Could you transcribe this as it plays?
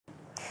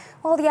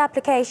Well, the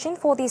application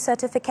for the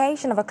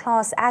certification of a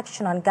class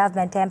action on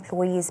government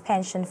employees'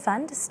 pension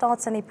fund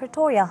starts in the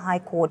Pretoria High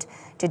Court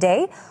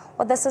today.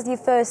 Well, this is the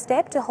first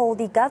step to hold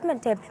the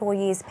government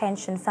employees'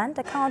 pension fund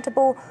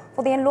accountable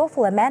for the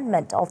unlawful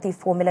amendment of the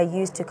formula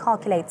used to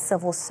calculate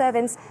civil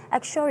servants'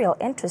 actuarial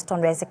interest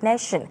on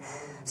resignation.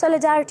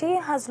 Solidarity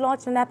has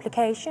lodged an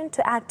application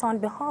to act on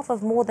behalf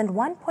of more than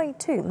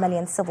 1.2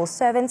 million civil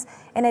servants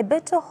in a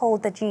bid to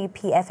hold the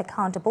GEPF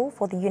accountable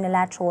for the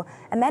unilateral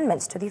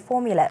amendments to the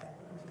formula.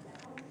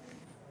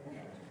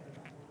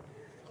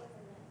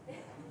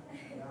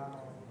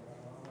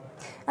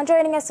 And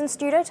joining us in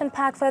studio to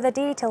unpack further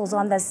details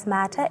on this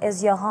matter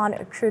is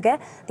Johan Kruger,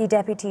 the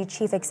Deputy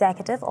Chief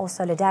Executive of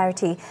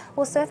Solidarity.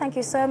 Well, sir, thank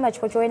you so much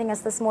for joining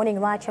us this morning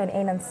right here on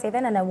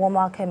AN7, and a warm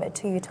welcome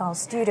to you to our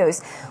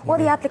studios. Well,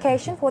 the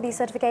application for the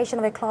certification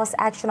of a class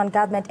action on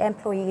government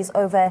employees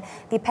over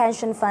the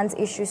pension funds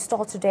issue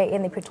starts today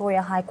in the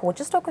Pretoria High Court.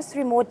 Just talk us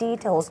through more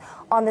details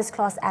on this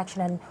class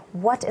action and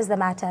what is the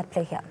matter at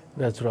play here.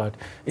 That's right.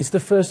 It's the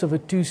first of a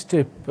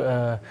two-step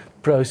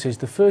process.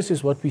 The first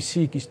is what we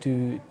seek is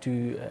to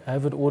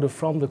have an order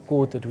from the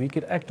court that we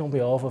can act on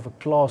behalf of a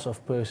class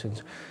of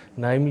persons,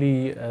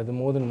 namely the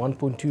more than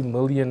 1.2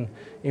 million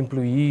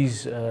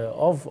employees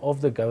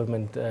of the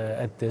government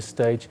at this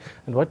stage.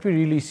 And what we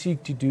really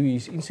seek to do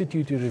is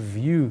institute a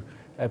review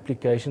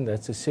application,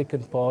 that's the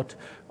second part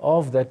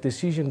of that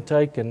decision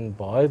taken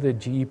by the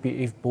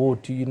GEPF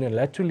board to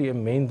unilaterally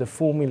amend the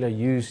formula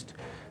used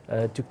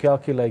to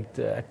calculate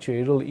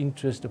actuarial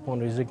interest upon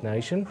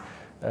resignation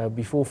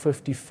before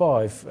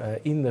 55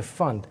 in the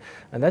fund.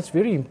 And that's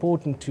very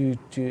important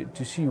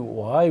to see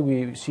why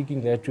we're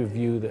seeking that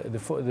review.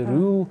 The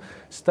rule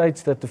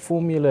states that the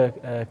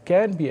formula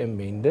can be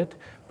amended,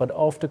 but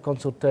after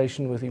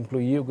consultation with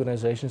employee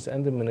organizations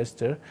and the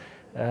minister.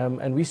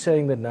 And we're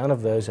saying that none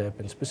of those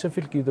happen,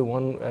 specifically the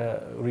one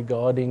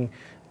regarding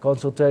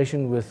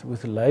consultation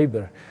with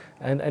Labour.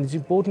 And it's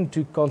important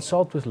to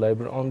consult with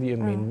Labour on the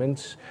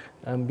amendments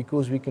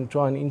because we can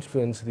try and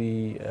influence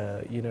the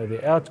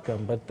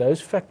outcome. But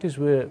those factors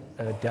were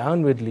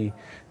downwardly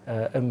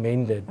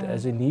amended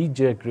as a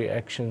knee-jerk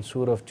reaction,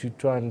 sort of to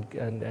try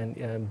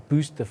and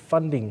boost the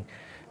funding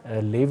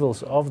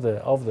levels of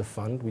the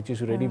fund, which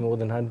is already more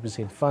than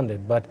 100%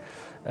 funded. But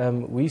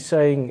we're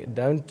saying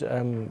don't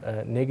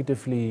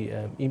negatively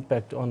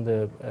impact on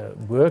the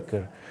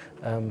worker,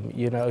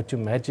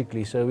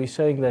 automatically. So we're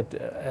saying that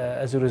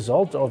as a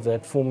result of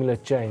that formula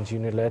change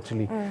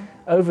unilaterally,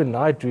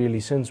 overnight really,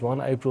 since 1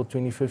 April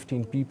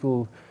 2015,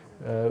 people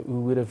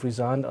who would have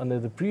resigned under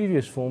the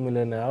previous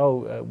formula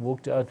now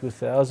walked out with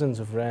thousands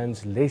of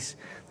rands less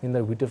than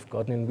they would have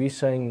gotten. And we're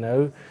saying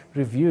no,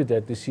 review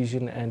that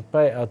decision and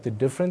pay out the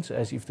difference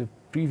as if the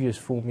previous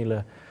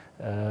formula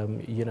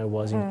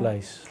was in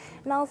place.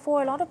 Now,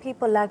 for a lot of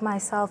people like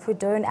myself who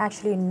don't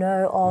actually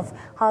know of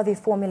how the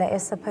formula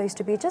is supposed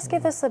to be, just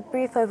give us a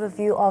brief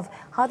overview of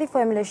how the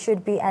formula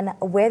should be and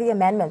where the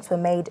amendments were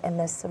made in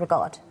this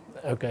regard.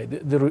 Okay,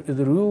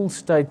 the rule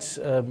states,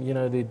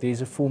 that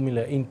there's a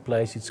formula in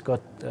place. It's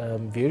got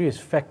various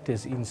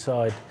factors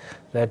inside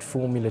that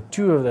formula.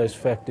 Two of those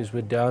factors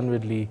were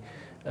downwardly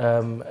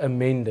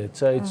amended.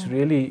 So it's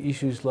really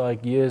issues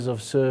like years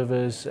of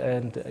service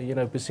and,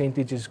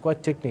 percentages,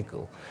 quite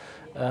technical.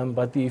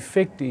 But the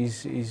effect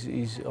is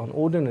on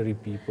ordinary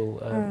people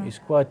is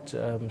quite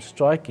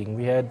striking.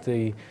 We had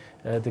the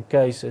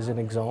case as an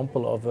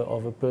example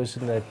of a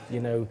person that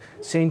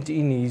sent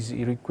in his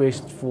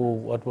request for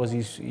what was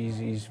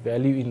his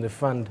value in the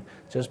fund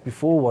just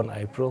before 1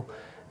 April,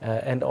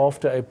 and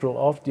after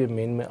the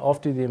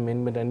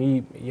amendment, and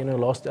he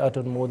lost out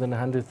on more than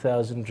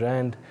 100,000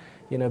 rand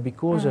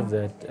because of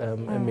that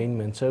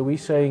amendment. So we're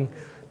saying,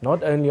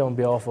 not only on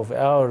behalf of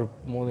our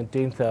more than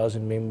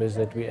 10,000 members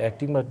that we're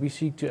acting, but we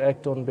seek to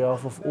act on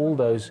behalf of all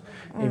those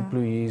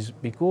employees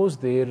because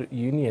their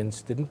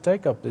unions didn't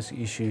take up this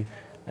issue,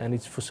 and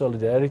it's for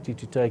Solidarity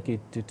to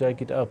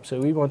take it up. So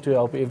we want to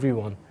help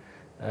everyone,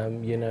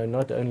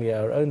 not only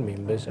our own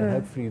members, and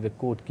hopefully the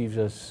court gives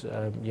us,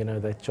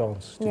 that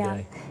chance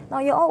today. Yeah. Now,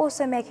 you are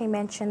also making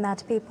mention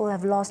that people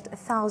have lost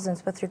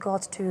thousands with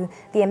regards to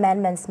the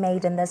amendments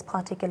made in this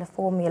particular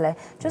formula.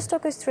 Just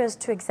talk us through as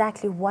to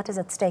exactly what is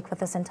at stake with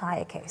this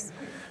entire case.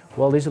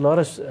 Well, there's a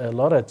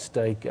lot at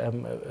stake.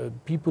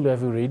 People who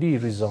have already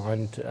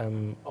resigned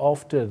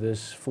after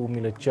this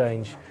formula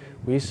change.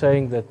 We're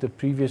saying that the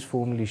previous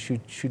formula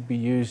should be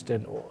used,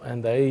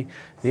 and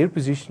their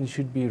position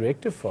should be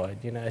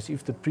rectified. As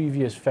if the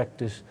previous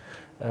factors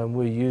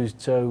were used.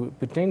 So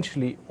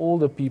potentially all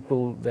the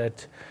people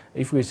that,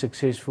 if we're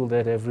successful,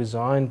 that have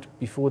resigned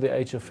before the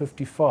age of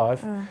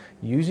 55,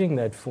 using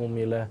that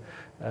formula,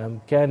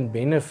 can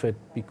benefit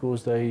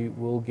because they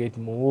will get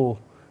more.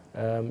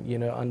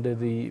 Under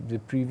the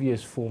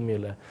previous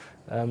formula.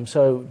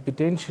 So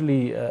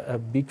potentially a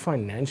big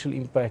financial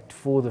impact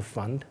for the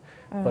fund,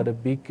 but a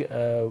big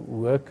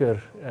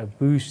worker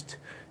boost,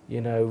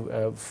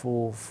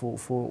 for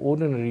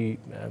ordinary,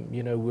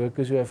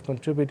 workers who have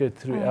contributed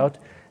throughout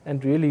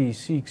and really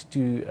seeks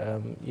to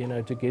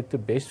to get the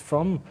best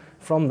from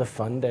the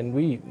fund. And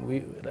we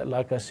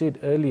like I said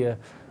earlier,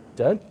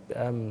 don't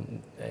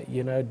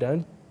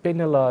don't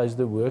penalize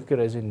the worker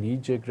as a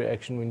knee-jerk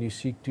reaction when you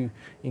seek to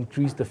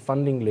increase the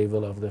funding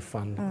level of the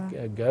fund.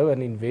 Go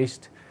and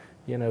invest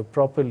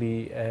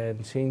properly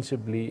and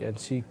sensibly, and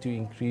seek to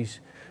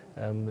increase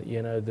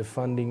the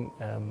funding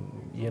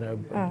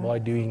by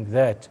doing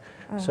that.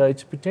 So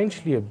it's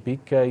potentially a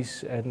big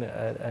case, and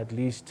at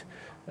least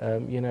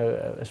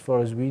as far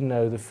as we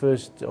know, the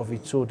first of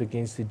its sort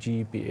against the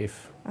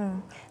GEPF.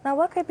 Now,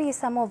 what could be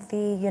some of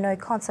the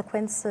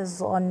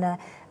consequences on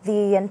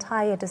the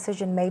entire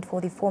decision made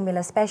for the formula,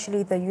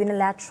 especially the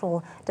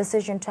unilateral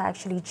decision to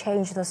actually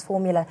change this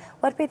formula?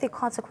 What would be the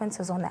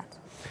consequences on that?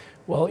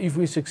 Well, if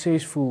we're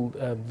successful,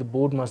 the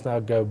board must now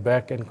go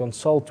back and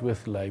consult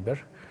with Labour,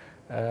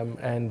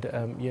 and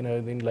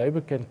then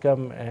Labour can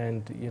come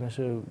and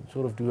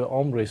sort of do an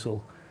arm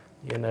wrestle,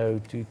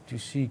 to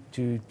seek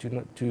to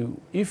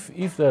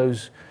if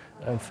those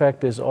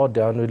factors are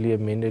downwardly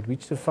amended,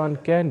 which the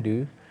fund can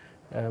do,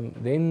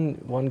 then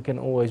one can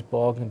always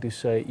bargain to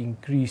say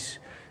increase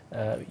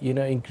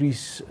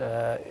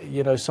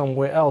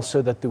somewhere else,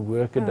 so that the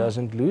worker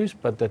doesn't lose,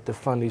 but that the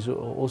fund is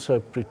also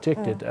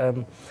protected.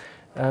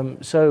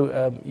 At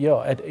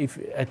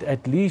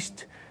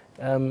least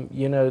there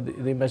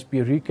must be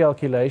a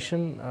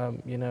recalculation,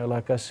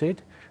 like I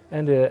said,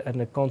 and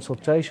a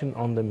consultation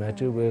on the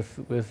matter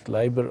with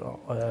Labour,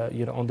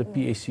 on the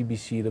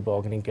PSCBC, the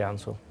Bargaining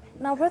Council.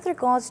 Now, with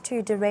regards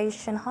to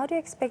duration, how do you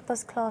expect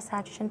this class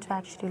action to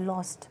actually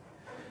last?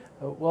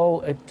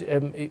 Well,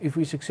 if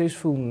we're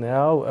successful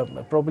now,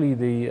 probably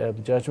the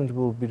judgment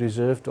will be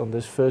reserved on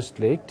this first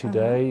leg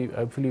today.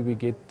 Hopefully we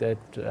get that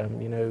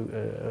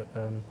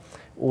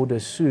order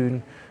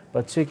soon.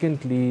 But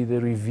secondly, the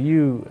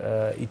review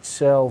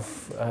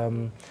itself,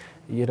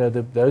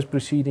 those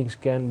proceedings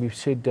can be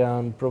set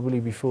down probably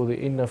before the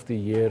end of the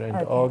year and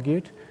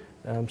argued.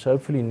 So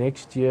hopefully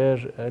next year,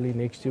 early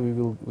next year,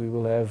 we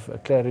will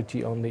have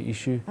clarity on the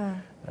issue,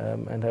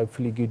 and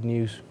hopefully good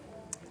news.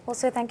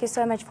 Also, thank you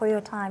so much for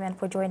your time and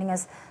for joining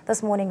us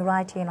this morning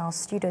right here in our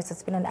studios.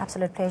 It's been an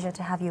absolute pleasure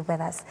to have you with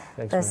us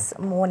this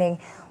morning.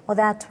 Well,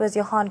 that was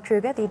Johan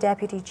Kruger, the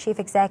Deputy Chief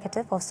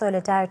Executive of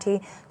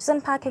Solidarity, just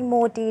unpacking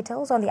more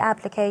details on the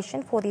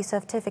application for the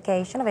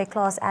certification of a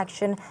class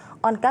action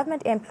on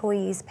Government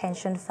Employees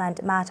Pension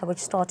Fund matter, which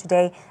starts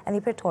today in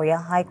the Pretoria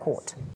High Court.